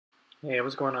Hey,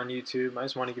 what's going on YouTube? I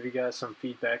just want to give you guys some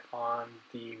feedback on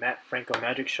the Franco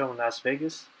Magic Show in Las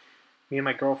Vegas. Me and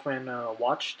my girlfriend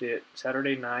watched it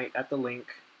Saturday night at the link.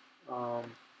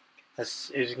 Um,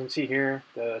 as you can see here,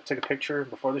 took a picture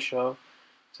before the show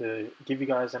to give you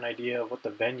guys an idea of what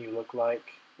the venue looked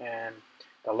like, and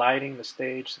the lighting, the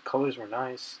stage, the colors were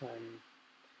nice. And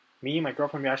me and my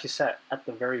girlfriend, we actually sat at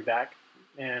the very back,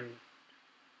 and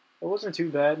it wasn't too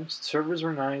bad. Servers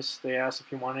were nice. They asked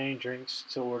if you wanted any drinks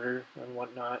to order and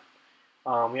whatnot.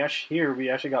 We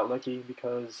actually got lucky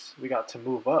because we got to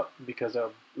move up because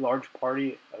a large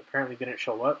party apparently didn't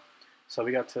show up, so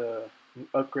we got to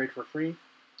upgrade for free.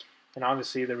 And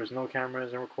obviously there was no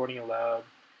cameras and recording allowed.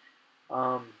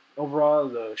 Overall,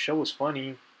 the show was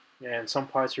funny, and some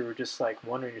parts you were just like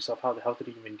wondering yourself how the hell did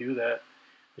he even do that.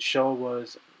 The show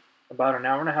was about an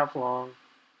hour and a half long.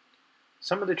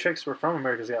 Some of the tricks were from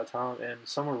America's Got Talent, and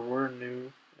some were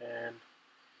new. And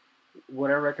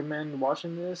would I recommend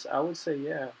watching this? I would say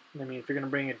yeah. I mean, if you're gonna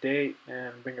bring a date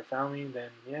and bring a family, then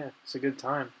yeah, it's a good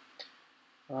time.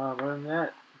 Other than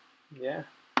that, yeah,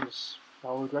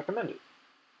 I would recommend it.